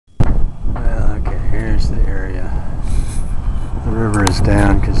here's the area. The river is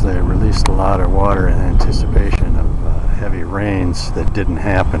down because they released a lot of water in anticipation of heavy rains that didn't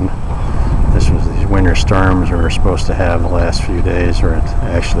happen. This was these winter storms we were supposed to have the last few days, where it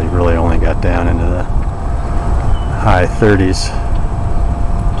actually really only got down into the high 30s.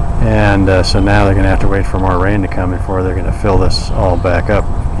 And so now they're going to have to wait for more rain to come before they're going to fill this all back up.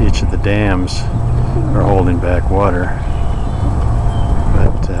 Each of the dams are holding back water.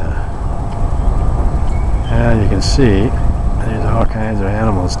 But you can see there's all kinds of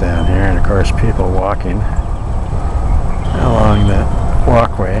animals down here, and of course people walking along the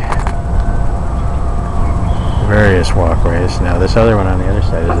walkway, various walkways. Now this other one on the other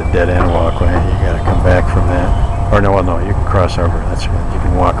side is a dead-end walkway. You got to come back from that. Or no, well, no, you can cross over. That's good. You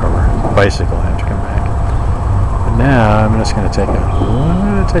can walk over. The bicycle have to come back. But now I'm just going to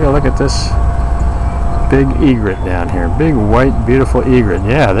take a look at this big egret down here. Big white, beautiful egret.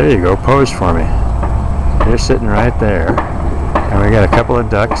 Yeah, there you go. Pose for me. You're sitting right there. And we got a couple of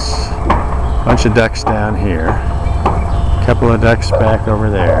ducks. A bunch of ducks down here. A couple of ducks back over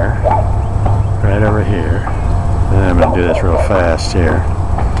there. Right over here. And I'm going to do this real fast here.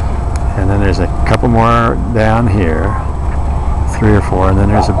 And then there's a couple more down here, 3 or 4, and then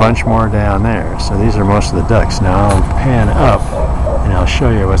there's a bunch more down there. So these are most of the ducks. Now I'll pan up and I'll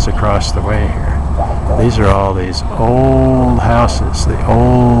show you what's across the way here. These are all these old houses, the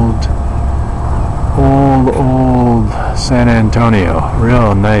old San Antonio.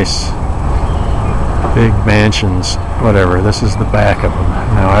 Real nice big mansions, whatever. This is the back of them.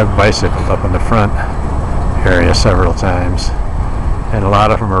 Now I've bicycled up in the front area several times. And a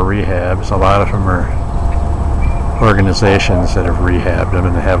lot of them are rehabs. A lot of them are organizations that have rehabbed them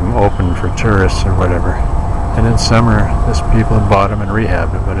and they have them open for tourists or whatever. And in summer, these people have bought them and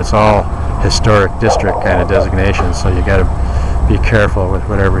rehabbed them. But it's all historic district kind of designation, so you got to be careful with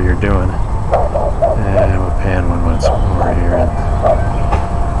whatever you're doing. And we'll pan one once more here.